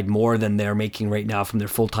side, more than they're making right now from their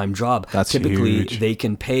full-time job, that's typically huge. They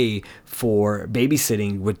can pay for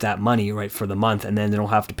babysitting with that money, right, for the month, and then they don't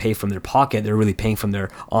have to pay from their pocket. They're really paying from their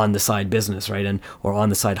on the side business, right, or on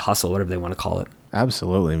the side hustle, whatever they want to call it.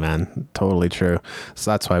 Absolutely, man. Totally true.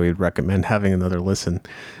 So that's why we'd recommend having another listen.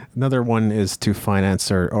 Another one is to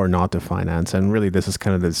finance or not to finance. And really, this is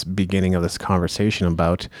kind of this beginning of this conversation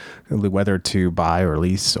about whether to buy or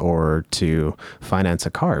lease or to finance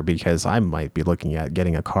a car, because I might be looking at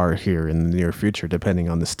getting a car here in the near future, depending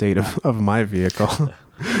on the state of my vehicle.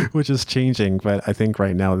 Which is changing, but I think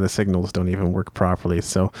right now the signals don't even work properly,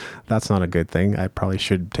 so that's not a good thing. I probably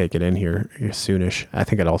should take it in here soonish. I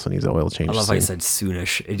think it also needs an oil change. I love how you said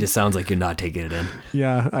soonish. It just sounds like you're not taking it in.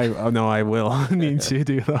 Yeah, I will need to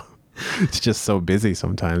do though. It's just so busy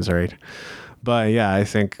sometimes, right? But yeah, I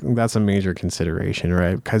think that's a major consideration,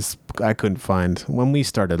 right? Because when we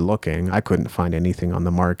started looking, I couldn't find anything on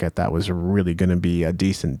the market that was really going to be a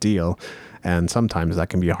decent deal. And sometimes that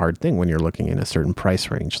can be a hard thing when you're looking in a certain price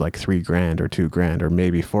range, like $3,000 or $2,000 or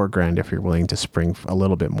maybe $4,000 if you're willing to spring a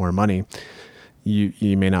little bit more money.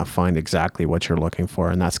 You may not find exactly what you're looking for,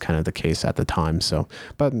 and that's kind of the case at the time. So,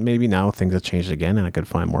 but maybe now things have changed again, and I could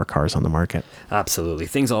find more cars on the market. Absolutely,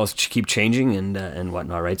 things always keep changing and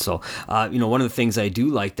whatnot, right? So, one of the things I do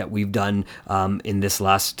like that we've done in this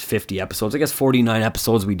last 50 episodes, I guess 49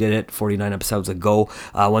 episodes, we did it 49 episodes ago.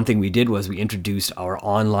 One thing we did was we introduced our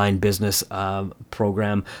online business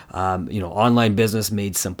program. Online business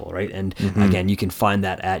made simple, right? And again, you can find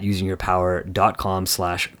that at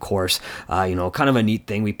usingyourpower.com/course. Kind of a neat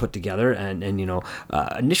thing we put together, and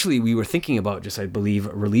initially we were thinking about just, I believe,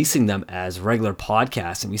 releasing them as regular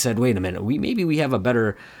podcasts, and we said, wait a minute, maybe we have a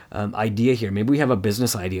better idea here. Maybe we have a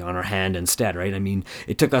business idea on our hand instead, right? I mean,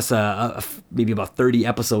 it took us maybe about 30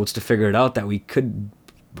 episodes to figure it out that we could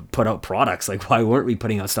put out products. Like, why weren't we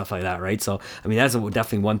putting out stuff like that, right? So, I mean, that's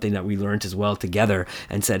definitely one thing that we learned as well together,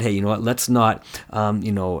 and said, hey, you know what, let's not,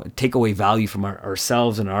 take away value from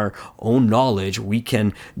ourselves and our own knowledge. We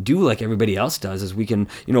can do like everybody else does, is we can,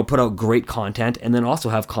 put out great content, and then also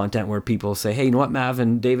have content where people say, hey, you know what, Mav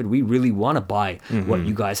and David, we really want to buy what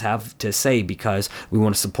you guys have to say, because we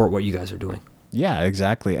want to support what you guys are doing. Yeah,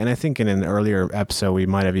 exactly. And I think in an earlier episode, we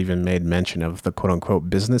might have even made mention of the quote unquote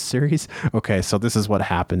business series. Okay, so this is what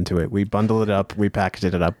happened to it. We bundled it up, we packaged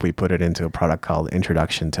it up, we put it into a product called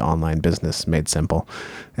Introduction to Online Business Made Simple.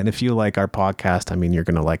 And if you like our podcast, I mean, you're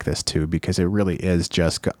going to like this too, because it really is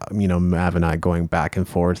just, Mav and I going back and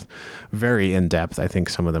forth, very in depth. I think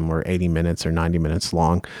some of them were 80 minutes or 90 minutes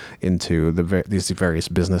long into these various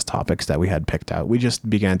business topics that we had picked out. We just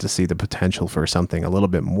began to see the potential for something a little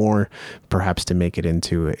bit more, perhaps to make it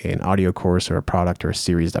into an audio course or a product or a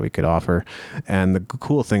series that we could offer. And the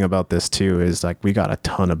cool thing about this too is, like, we got a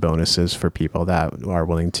ton of bonuses for people that are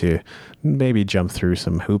willing to maybe jump through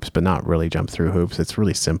some hoops, but not really jump through hoops. It's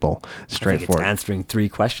really simple, straightforward. I think it's answering 3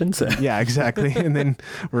 questions. Yeah, exactly. And then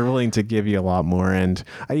we're willing to give you a lot more. And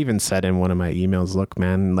I even said in one of my emails, look,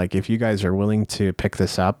 man, like, if you guys are willing to pick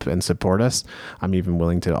this up and support us, I'm even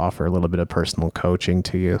willing to offer a little bit of personal coaching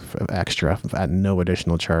to you extra at no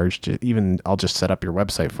additional charge. I'll just set up your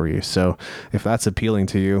website for you. So if that's appealing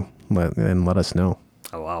to you, then let us know.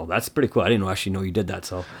 Oh, wow. That's pretty cool. I didn't actually know you did that.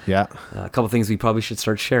 So yeah, a couple of things we probably should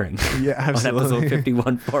start sharing. Yeah, absolutely. On episode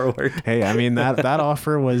 51 forward. Hey, I mean, that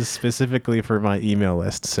offer was specifically for my email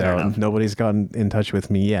list. So nobody's gotten in touch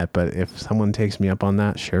with me yet. But if someone takes me up on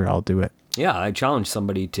that, sure, I'll do it. Yeah, I challenge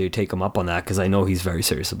somebody to take him up on that, because I know he's very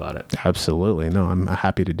serious about it. Absolutely. No, I'm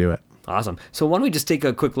happy to do it. Awesome. So why don't we just take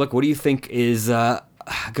a quick look? What do you think is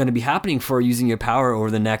going to be happening for Using Your Power over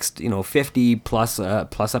the next 50 plus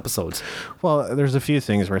episodes? Well, there's a few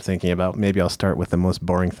things we're thinking about. Maybe I'll start with the most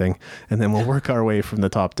boring thing, and then we'll work our way from the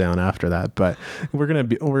top down after that. But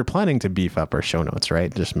we're planning to beef up our show notes,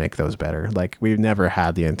 right? Just make those better. Like, we've never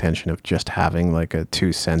had the intention of just having like a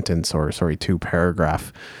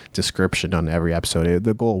 2-paragraph description on every episode.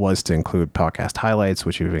 The goal was to include podcast highlights,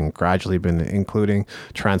 which we've gradually been including,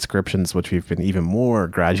 transcriptions, which we've been even more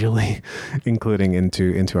gradually including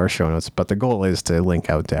into our show notes. But the goal is to link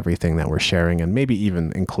out to everything that we're sharing, and maybe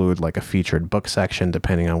even include like a featured book section,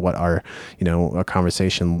 depending on what our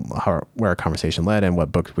where our conversation led and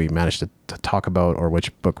what book we managed to talk about, or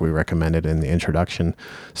which book we recommended in the introduction.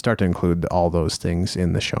 Start to include all those things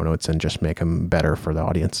in the show notes and just make them better for the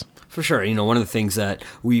audience. For sure. One of the things that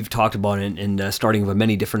we've talked about in starting with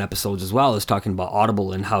many different episodes as well is talking about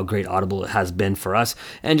Audible and how great Audible has been for us,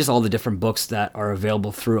 and just all the different books that are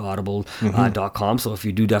available through audible.com. So if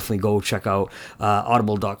you do definitely go check out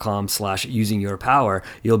audible.com/usingyourpower,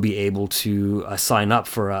 you'll be able to sign up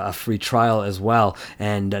for a free trial as well.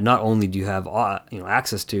 And not only do you have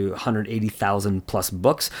access to 180,000 plus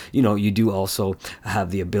books, you do also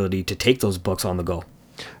have the ability to take those books on the go.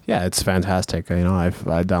 Yeah, it's fantastic. I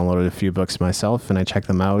downloaded a few books myself, and I check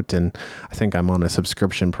them out, and I think I'm on a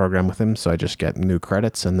subscription program with them, so I just get new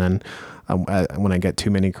credits, and then when I get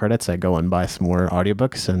too many credits, I go and buy some more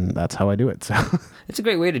audiobooks, and that's how I do it. So it's a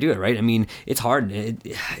great way to do it, right? I mean, it's hard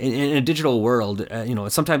in a digital world.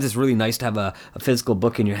 Sometimes it's really nice to have a physical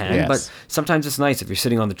book in your hand, Yes. but sometimes it's nice if you're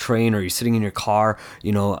sitting on the train or you're sitting in your car,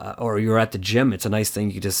 or you're at the gym. It's a nice thing.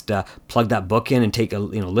 You can just plug that book in and take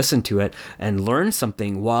listen to it and learn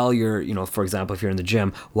something while you're, for example, if you're in the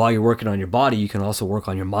gym, while you're working on your body, you can also work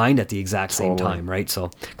on your mind at the exact same time, right? So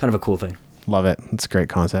kind of a cool thing. love it. It's a great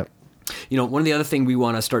concept. One of the other things we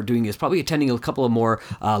want to start doing is probably attending a couple of more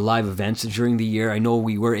live events during the year. I know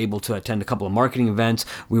we were able to attend a couple of marketing events.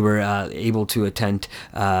 We were able to attend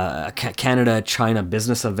a Canada-China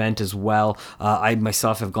business event as well. I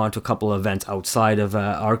myself have gone to a couple of events outside of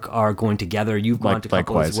our going together. You've gone to a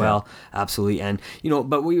couple as well. Yeah. Absolutely. And,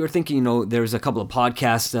 but we were thinking, there's a couple of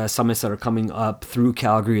podcast summits that are coming up through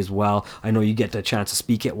Calgary as well. I know you get the chance to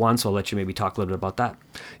speak at one, so I'll let you maybe talk a little bit about that.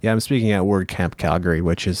 Yeah, I'm speaking at WordCamp Calgary,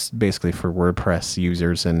 which is basically for WordPress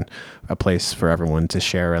users and a place for everyone to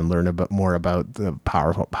share and learn a bit more about the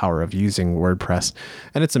power of using WordPress.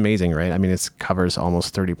 And it's amazing, right? I mean, it covers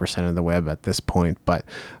almost 30% of the web at this point, but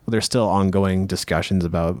there's still ongoing discussions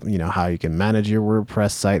about, how you can manage your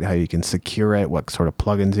WordPress site, how you can secure it, what sort of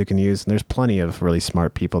plugins you can use. And there's plenty of really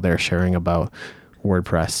smart people there sharing about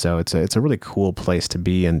WordPress. So it's a really cool place to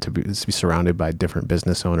be and to be surrounded by different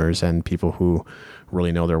business owners and people who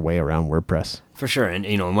really know their way around WordPress. For sure. And,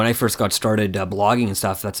 when I first got started blogging and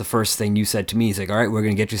stuff, that's the first thing you said to me. He's like, all right, we're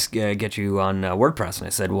going to get you on WordPress. And I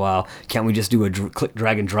said, well, can't we just do a click,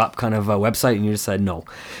 drag and drop kind of website? And you just said no.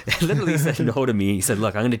 Literally said no to me. He said,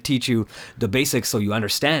 look, I'm going to teach you the basics so you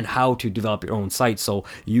understand how to develop your own site so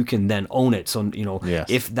you can then own it. So, Yes.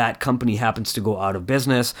 If that company happens to go out of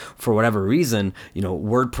business for whatever reason,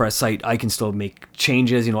 WordPress site, I can still make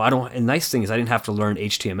changes. And the nice thing is I didn't have to learn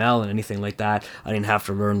HTML and anything like that. I didn't have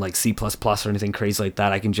to learn like C++ or anything crazy like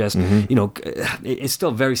that. I can just, it's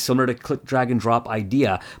still very similar to click, drag and drop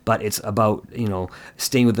idea, but it's about,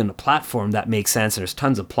 staying within a platform that makes sense. There's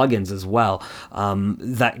tons of plugins as well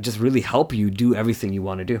that just really help you do everything you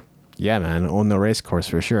want to do. Yeah, man, own the race course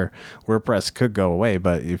for sure. WordPress could go away,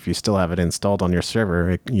 but if you still have it installed on your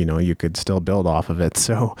server, you could still build off of it.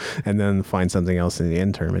 So, and then find something else in the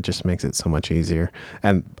interim. It just makes it so much easier.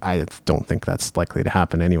 And I don't think that's likely to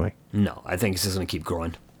happen anyway. No, I think it's just going to keep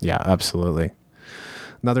growing. Yeah, absolutely.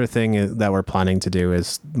 Another thing that we're planning to do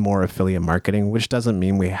is more affiliate marketing, which doesn't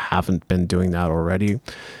mean we haven't been doing that already.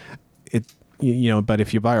 But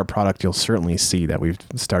if you buy our product, you'll certainly see that we've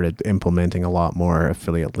started implementing a lot more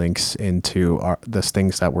affiliate links into the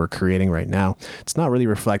things that we're creating right now. It's not really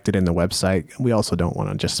reflected in the website. We also don't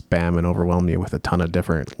want to just spam and overwhelm you with a ton of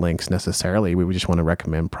different links necessarily. We just want to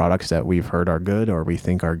recommend products that we've heard are good or we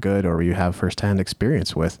think are good or we have firsthand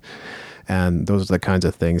experience with. And those are the kinds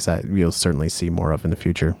of things that you'll certainly see more of in the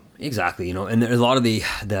future. Exactly, and there's a lot of the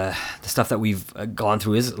stuff that we've gone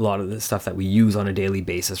through is a lot of the stuff that we use on a daily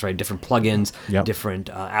basis, right? Different plugins, Yep.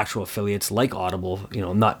 different actual affiliates like Audible.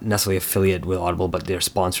 Not necessarily affiliate with Audible, but they're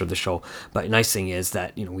sponsor of the show. But nice thing is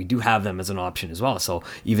that we do have them as an option as well. So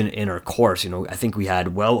even in our course, I think we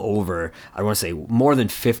had well over, I want to say more than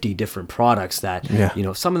 50 different products that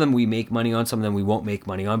some of them we make money on, some of them we won't make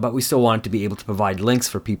money on, but we still want to be able to provide links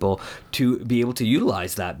for people to be able to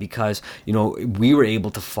utilize that because we were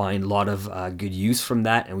able to find a lot of good use from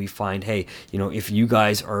that, and we find, hey, if you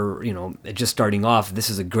guys are just starting off, this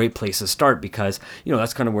is a great place to start because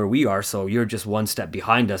that's kind of where we are. So you're just one step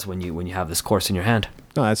behind us when you have this course in your hand.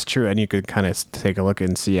 No, that's true. And you could kind of take a look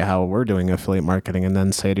and see how we're doing affiliate marketing and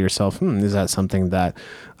then say to yourself, is that something that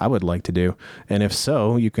I would like to do? And if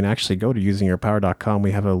so, you can actually go to usingyourpower.com.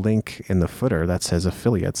 We have a link in the footer that says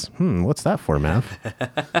affiliates. What's that for, Mav?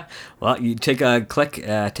 Well, you take a click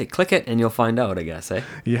it and you'll find out, I guess, eh?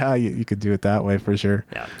 Yeah, you could do it that way for sure.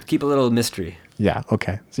 Yeah, keep a little mystery. Yeah,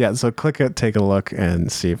 okay. So click it, take a look,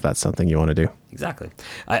 and see if that's something you want to do. Exactly.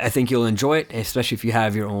 I think you'll enjoy it, especially if you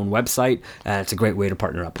have your own website. It's a great way to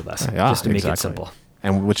partner up with us, just to make it simple.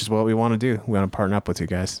 And which is what we want to do. We want to partner up with you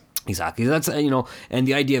guys. Exactly. That's, and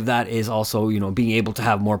the idea of that is also, being able to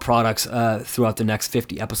have more products throughout the next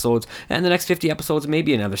 50 episodes. And the next 50 episodes,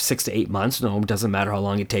 maybe another 6 to 8 months. No, it doesn't matter how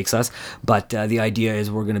long it takes us. But the idea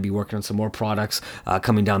is we're going to be working on some more products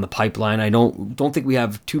coming down the pipeline. I don't think we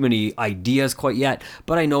have too many ideas quite yet,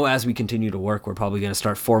 but I know as we continue to work, we're probably going to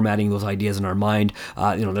start formatting those ideas in our mind.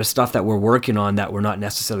 There's stuff that we're working on that we're not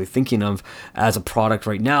necessarily thinking of as a product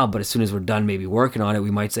right now, but as soon as we're done maybe working on it,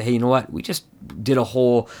 we might say, hey, you know what? We just did a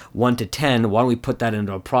whole 1 to 10. Why don't we put that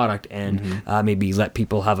into a product and maybe let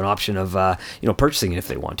people have an option of purchasing it if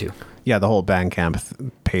they want to? Yeah, the whole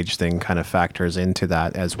Bandcamp page thing kind of factors into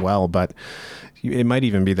that as well. But it might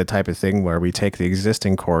even be the type of thing where we take the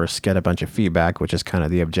existing course, get a bunch of feedback, which is kind of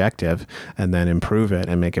the objective, and then improve it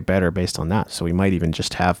and make it better based on that. So we might even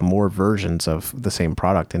just have more versions of the same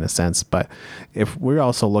product in a sense. But if we're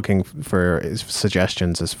also looking for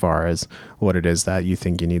suggestions as far as what it is that you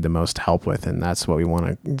think you need the most help with, and that's what we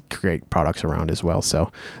want to create products around as well.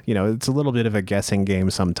 So, it's a little bit of a guessing game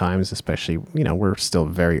sometimes, especially, we're still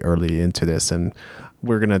very early into this, and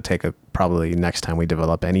we're going to probably next time we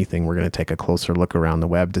develop anything, we're going to take a closer look around the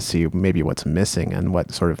web to see maybe what's missing and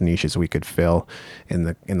what sort of niches we could fill in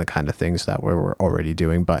the kind of things that we're already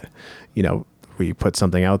doing. But, we put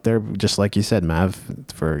something out there, just like you said, Mav,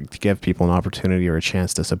 to give people an opportunity or a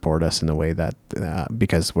chance to support us in the way that,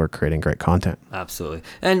 because we're creating great content. Absolutely.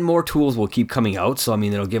 And more tools will keep coming out. So,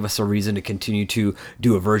 it'll give us a reason to continue to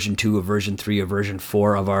do a version 2, a version 3, a version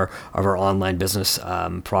 4 of our online business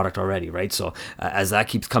product already, right? So as that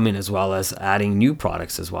keeps coming, as well as adding new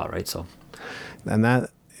products as well, right? So,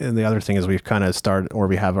 and the other thing is we've kind of started, or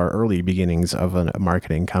we have our early beginnings of a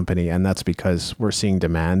marketing company, and that's because we're seeing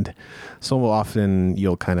demand. So often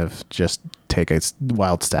you'll kind of just take a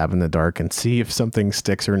wild stab in the dark and see if something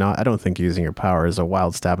sticks or not. I don't think using your power is a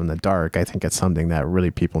wild stab in the dark. I think it's something that really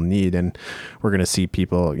people need, and we're going to see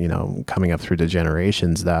people, coming up through the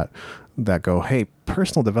generations that go, hey,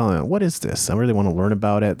 personal development, what is this? I really want to learn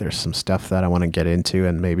about it. There's some stuff that I want to get into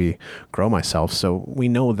and maybe grow myself. So we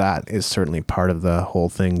know that is certainly part of the whole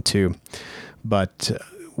thing too. But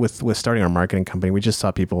with starting our marketing company, we just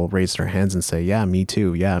saw people raise their hands and say, yeah, me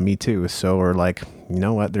too. Yeah, me too. So we're like, you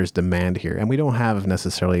know what? There's demand here. And we don't have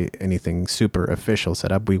necessarily anything super official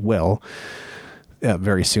set up. We will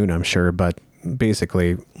very soon, I'm sure. But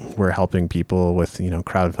basically, we're helping people with,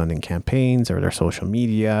 crowdfunding campaigns or their social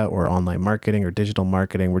media or online marketing or digital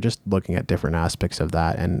marketing. We're just looking at different aspects of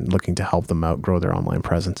that and looking to help them out grow their online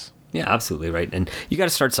presence. Yeah, absolutely, right. And you got to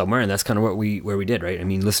start somewhere, and that's kind of where we did, right?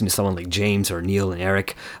 Listen to someone like James or Neil and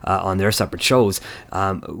Eric on their separate shows.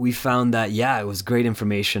 We found that, it was great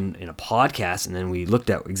information in a podcast, and then we looked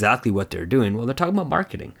at exactly what they're doing. Well, they're talking about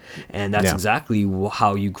marketing, and that's exactly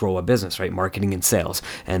how you grow a business, right? Marketing and sales,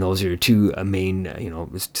 and those are your two main,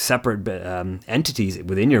 separate entities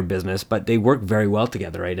within your business, but they work very well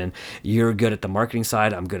together, right? And you're good at the marketing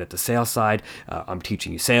side, I'm good at the sales side. I'm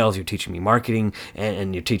teaching you sales, you're teaching me marketing,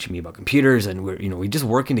 and you're teaching me about computers, and we're just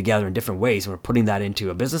working together in different ways, and we're putting that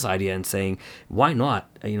into a business idea and saying, why not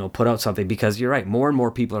put out something? Because you're right, more and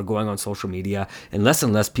more people are going on social media, and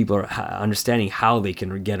less people are understanding how they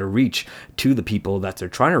can get a reach to the people that they're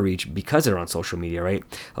trying to reach because they're on social media, right?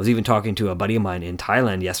 I was even talking to a buddy of mine in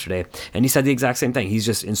Thailand yesterday, and he said the exact same thing. He's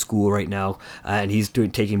just in school right now, and he's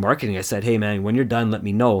taking marketing. I said, hey man, when you're done, let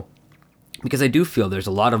me know. Because I do feel there's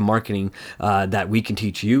a lot of marketing that we can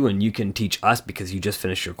teach you, and you can teach us because you just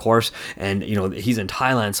finished your course. And he's in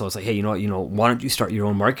Thailand, so it's like, hey, why don't you start your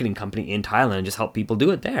own marketing company in Thailand and just help people do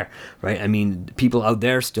it there, right? People out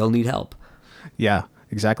there still need help. Yeah.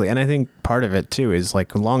 Exactly. And I think part of it too is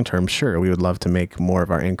like long term, sure, we would love to make more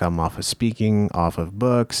of our income off of speaking, off of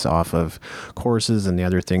books, off of courses and the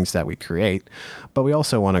other things that we create. But we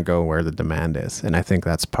also want to go where the demand is. And I think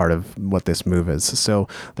that's part of what this move is. So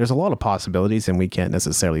there's a lot of possibilities, and we can't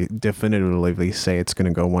necessarily definitively say it's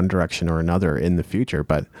going to go one direction or another in the future.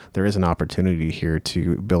 But there is an opportunity here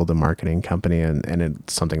to build a marketing company, and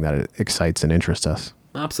it's something that excites and interests us.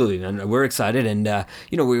 Absolutely, and we're excited, and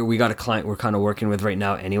we got a client we're kind of working with right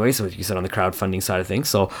now anyway, so like you said, on the crowdfunding side of things.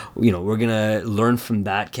 So we're gonna learn from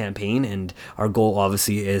that campaign, and our goal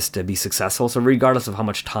obviously is to be successful. So regardless of how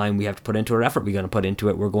much time we have to put into it, effort we're going to put into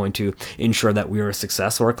it, we're going to ensure that we are a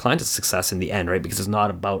success, or our client is a success in the end, right? Because it's not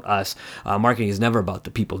about us. Marketing is never about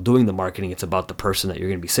the people doing the marketing. It's about the person that you're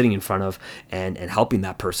going to be sitting in front of and helping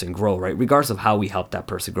that person grow, right? Regardless of how we help that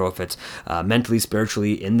person grow, if it's mentally,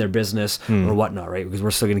 spiritually, in their business or whatnot, right? Because we're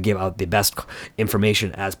still going to give out the best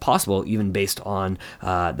information as possible, even based on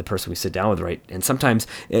the person we sit down with, right? And sometimes,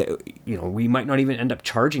 we might not even end up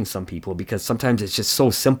charging some people, because sometimes it's just so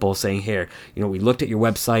simple saying, here, we looked at your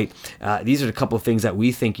website. These are a couple of things that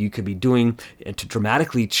we think you could be doing to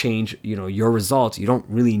dramatically change, your results. You don't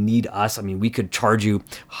really need us. We could charge you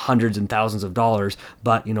hundreds and thousands of dollars,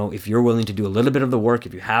 but, if you're willing to do a little bit of the work,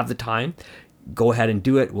 if you have the time, go ahead and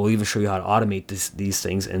do it. We'll even show you how to automate these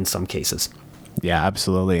things in some cases. Yeah,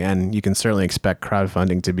 absolutely. And you can certainly expect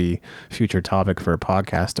crowdfunding to be a future topic for a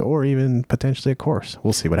podcast, or even potentially a course.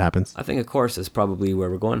 We'll see what happens. I think a course is probably where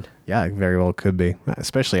we're going. Yeah, it very well could be,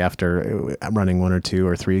 especially after running 1 or 2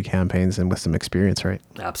 or 3 campaigns and with some experience, right?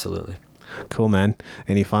 Absolutely. Cool, man.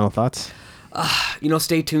 Any final thoughts?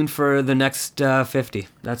 Stay tuned for the next 50.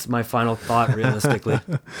 That's my final thought, realistically.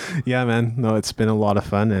 Yeah, man. No, it's been a lot of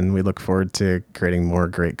fun, and we look forward to creating more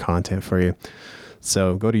great content for you.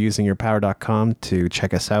 So go to usingyourpower.com to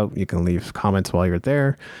check us out. You can leave comments while you're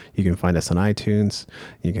there. You can find us on iTunes.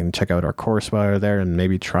 You can check out our course while you're there, and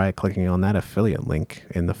maybe try clicking on that affiliate link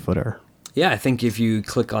in the footer. Yeah, I think if you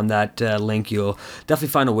click on that link, you'll definitely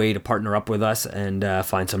find a way to partner up with us and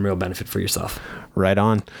find some real benefit for yourself. Right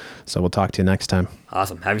on. So we'll talk to you next time.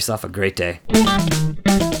 Awesome. Have yourself a great day.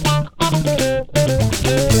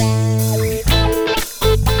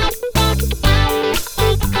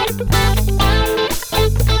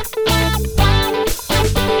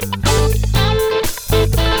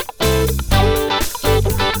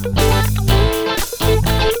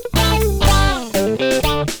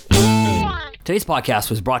 Today's podcast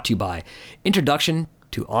was brought to you by Introduction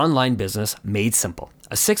to Online Business Made Simple,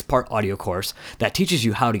 a 6-part audio course that teaches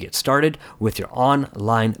you how to get started with your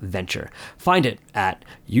online venture. Find it at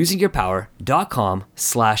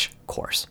usingyourpower.com/course.